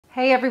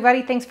Hey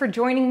everybody, thanks for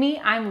joining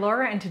me. I'm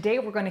Laura and today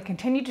we're going to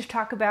continue to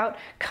talk about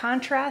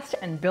contrast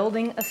and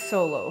building a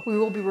solo. We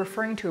will be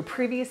referring to a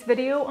previous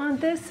video on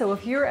this, so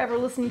if you're ever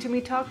listening to me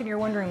talk and you're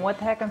wondering what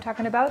the heck I'm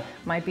talking about,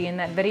 might be in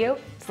that video.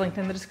 It's linked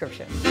in the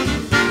description.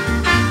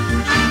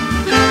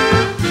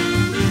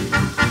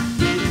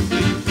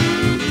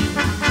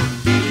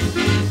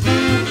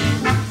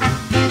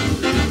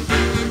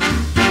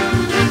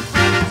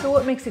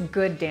 What makes a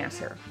good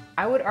dancer?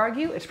 I would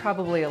argue it's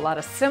probably a lot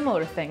of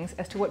similar things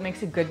as to what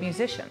makes a good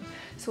musician.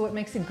 So what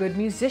makes a good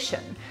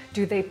musician?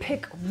 Do they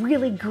pick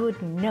really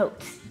good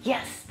notes?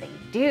 Yes, they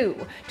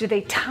do. Do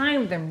they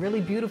time them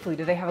really beautifully?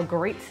 Do they have a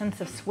great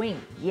sense of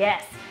swing?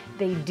 Yes,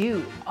 they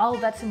do. All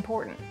of that's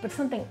important. But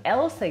something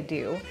else they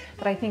do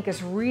that I think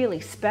is really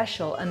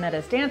special and that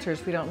as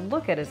dancers we don't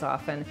look at as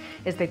often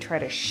is they try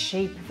to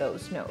shape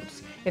those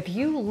notes. If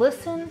you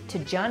listen to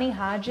Johnny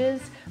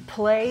Hodges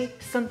play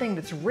something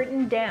that's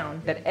written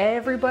down that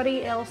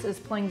everybody else is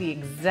playing the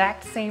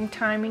exact same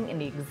timing and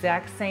the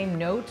exact same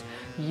notes,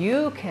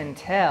 you can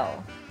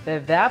tell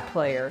that that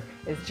player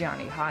is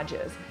Johnny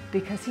Hodges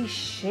because he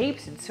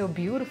shapes it so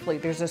beautifully.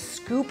 There's a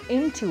scoop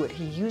into it.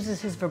 He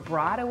uses his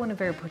vibrato in a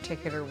very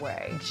particular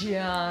way.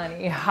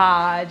 Johnny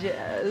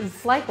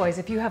Hodges. Likewise,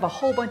 if you have a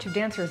whole bunch of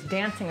dancers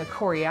dancing a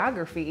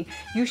choreography,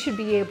 you should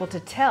be able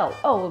to tell,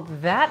 oh,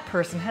 that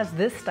person has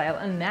this style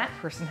and that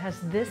person has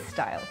this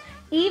style,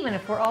 even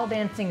if we're all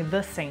dancing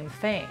the same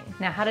thing.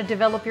 Now, how to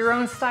develop your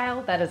own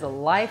style, that is a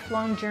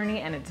lifelong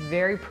journey and it's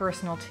very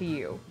personal to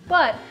you.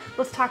 But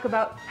let's talk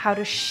about how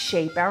to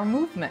shape our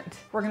movement.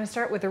 We're gonna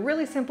start with a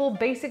really simple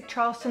basic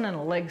Charleston and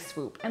a leg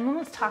swoop. And then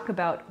let's talk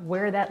about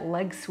where that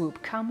leg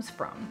swoop comes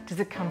from. Does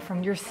it come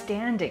from your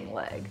standing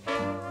leg?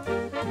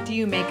 Do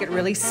you make it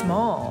really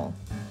small?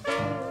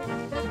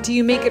 Do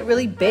you make it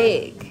really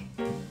big?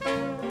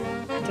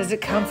 Does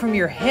it come from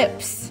your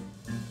hips?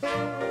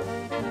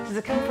 Does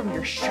it come from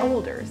your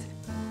shoulders?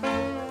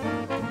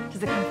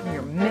 Does it come from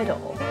your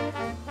middle?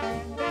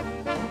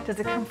 Does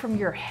it come from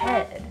your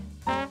head?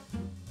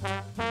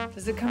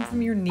 Does it come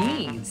from your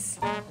knees?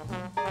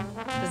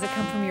 Does it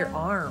come from your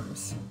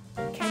arms?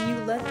 Can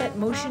you let that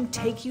motion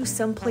take you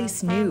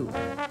someplace new?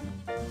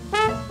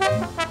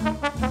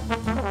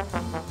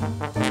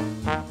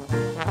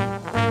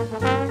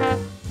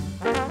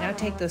 Now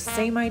take those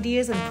same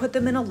ideas and put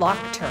them in a lock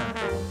turn.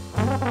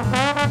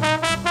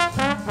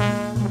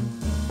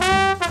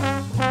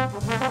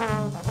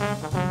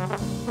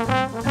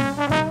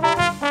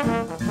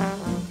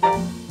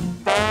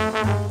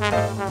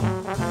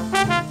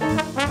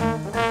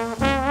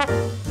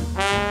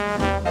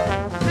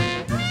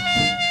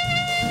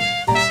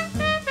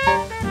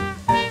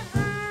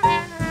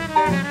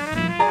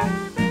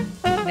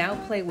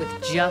 Play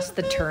with just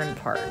the turn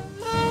part.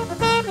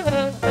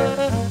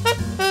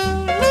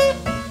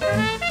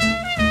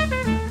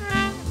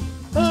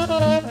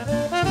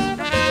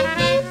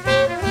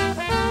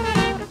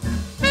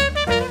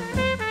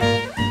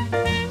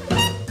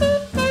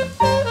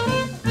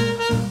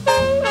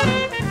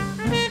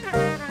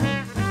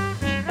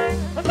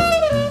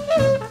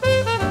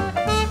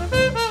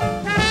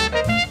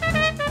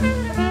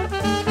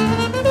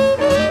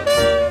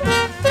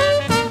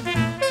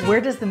 Where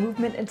does the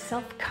movement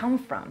itself come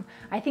from?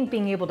 I think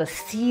being able to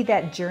see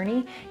that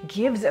journey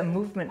gives a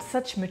movement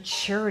such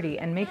maturity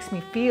and makes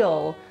me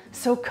feel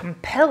so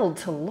compelled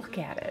to look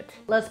at it.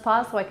 Let's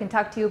pause so I can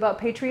talk to you about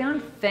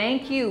Patreon.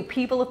 Thank you,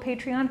 people of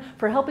Patreon,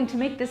 for helping to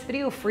make this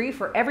video free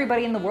for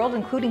everybody in the world,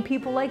 including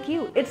people like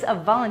you. It's a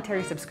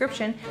voluntary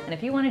subscription, and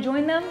if you want to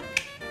join them,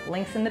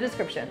 links in the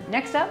description.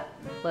 Next up,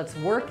 let's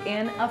work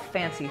in a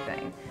fancy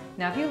thing.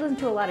 Now, if you listen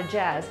to a lot of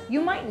jazz,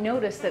 you might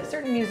notice that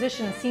certain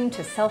musicians seem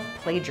to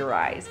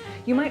self-plagiarize.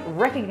 You might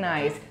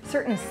recognize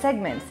certain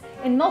segments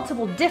in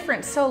multiple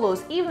different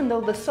solos, even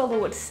though the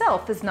solo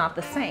itself is not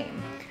the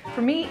same.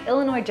 For me,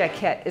 Illinois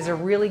Jacquet is a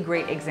really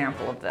great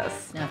example of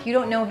this. Now, if you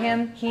don't know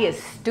him, he is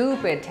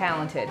stupid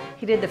talented.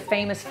 He did the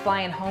famous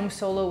Flying Home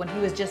solo when he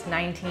was just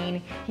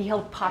 19. He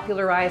helped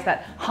popularize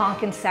that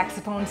honkin'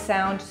 saxophone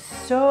sound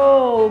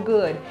so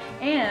good.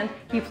 And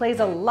he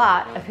plays a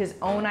lot of his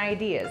own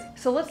ideas.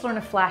 So let's learn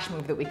a flash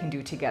move that we can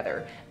do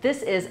together.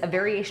 This is a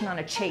variation on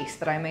a chase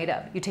that I made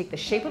up. You take the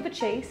shape of a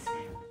chase,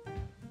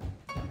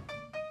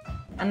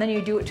 and then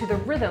you do it to the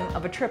rhythm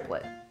of a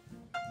triplet.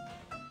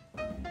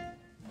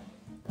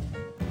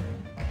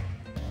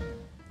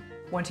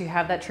 Once you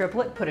have that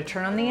triplet, put a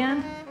turn on the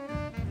end.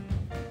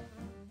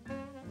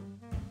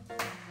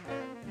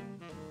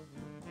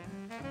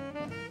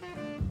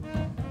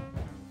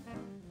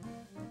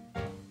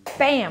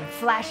 Bam!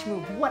 Flash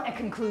move, what a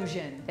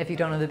conclusion! If you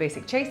don't know the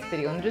basic chase,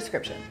 video in the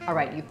description. All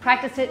right, you've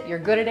practiced it, you're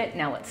good at it,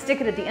 now let's stick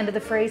it at the end of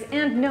the phrase.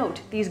 And note,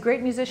 these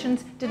great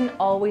musicians didn't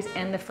always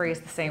end the phrase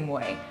the same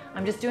way.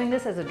 I'm just doing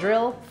this as a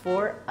drill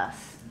for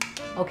us.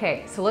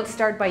 Okay, so let's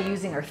start by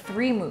using our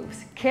 3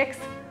 moves: kicks,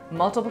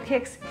 multiple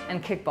kicks,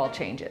 and kickball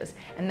changes.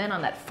 And then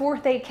on that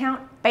 4th 8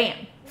 count,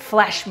 bam,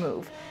 flash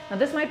move. Now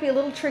this might be a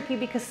little tricky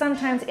because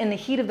sometimes in the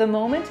heat of the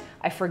moment,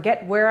 I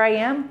forget where I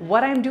am,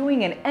 what I'm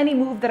doing, and any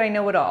move that I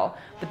know at all.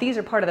 But these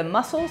are part of the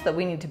muscles that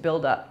we need to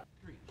build up.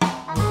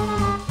 3.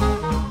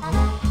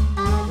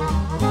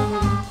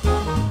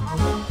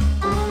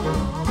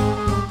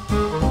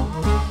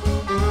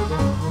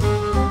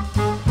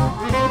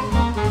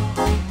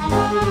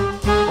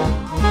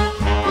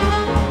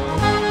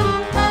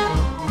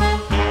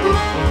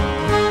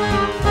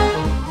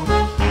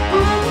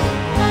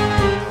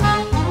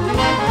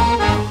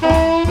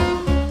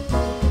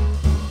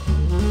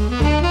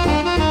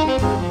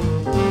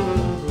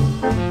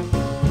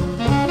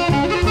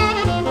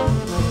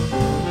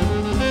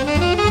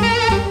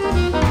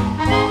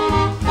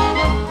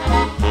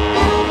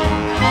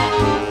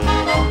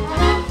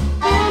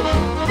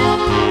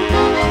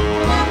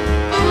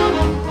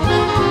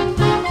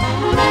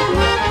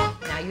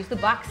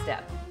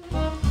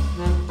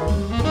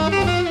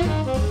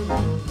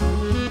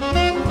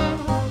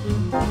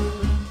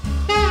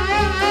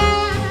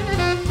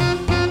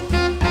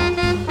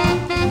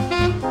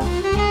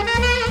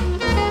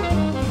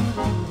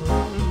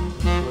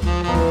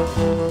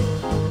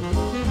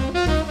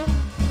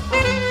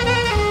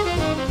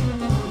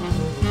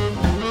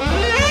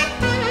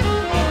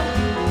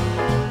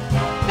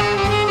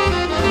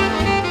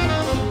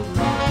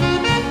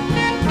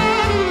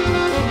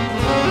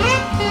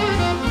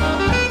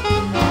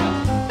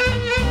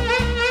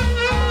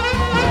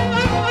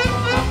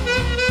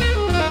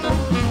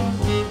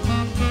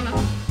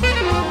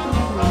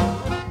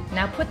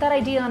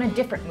 idea on a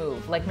different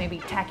move, like maybe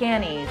tack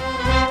Annie's.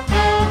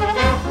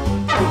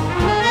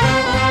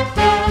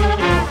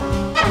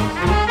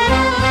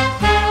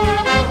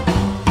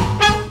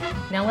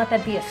 Now let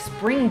that be a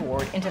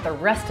springboard into the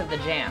rest of the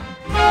jam.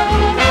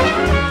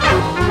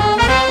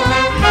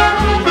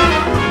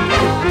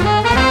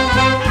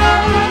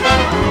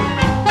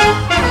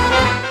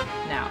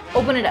 Now,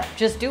 open it up,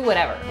 just do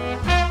whatever.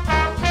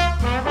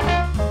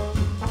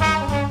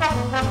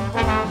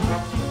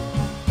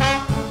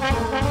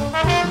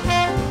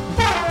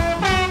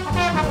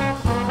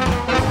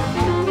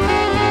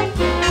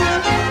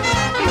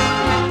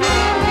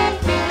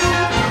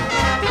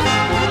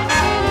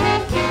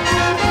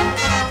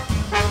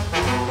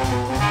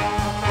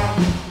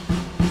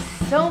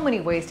 So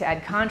many ways to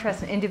add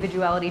contrast and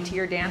individuality to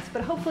your dance,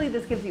 but hopefully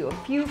this gives you a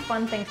few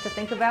fun things to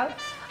think about.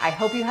 I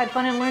hope you had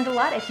fun and learned a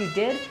lot. If you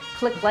did,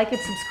 click like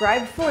and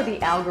subscribe for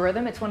the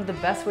algorithm. It's one of the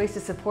best ways to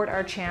support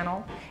our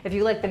channel. If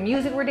you like the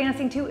music we're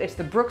dancing to, it's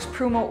the Brooks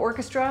Prumo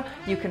Orchestra.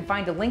 You can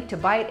find a link to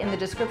buy it in the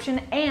description.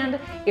 And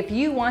if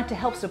you want to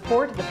help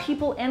support the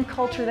people and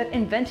culture that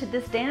invented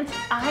this dance,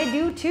 I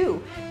do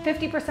too.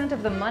 50%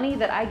 of the money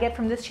that I get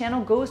from this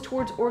channel goes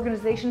towards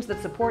organizations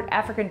that support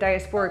African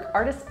diasporic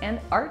artists and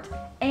art.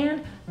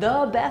 And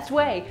the best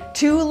way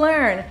to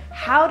learn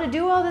how to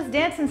do all this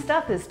dancing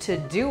stuff is to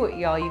do it,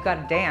 y'all. You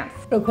gotta dance.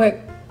 Real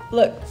quick,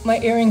 look, my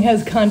earring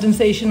has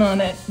condensation on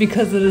it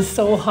because it is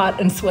so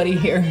hot and sweaty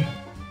here.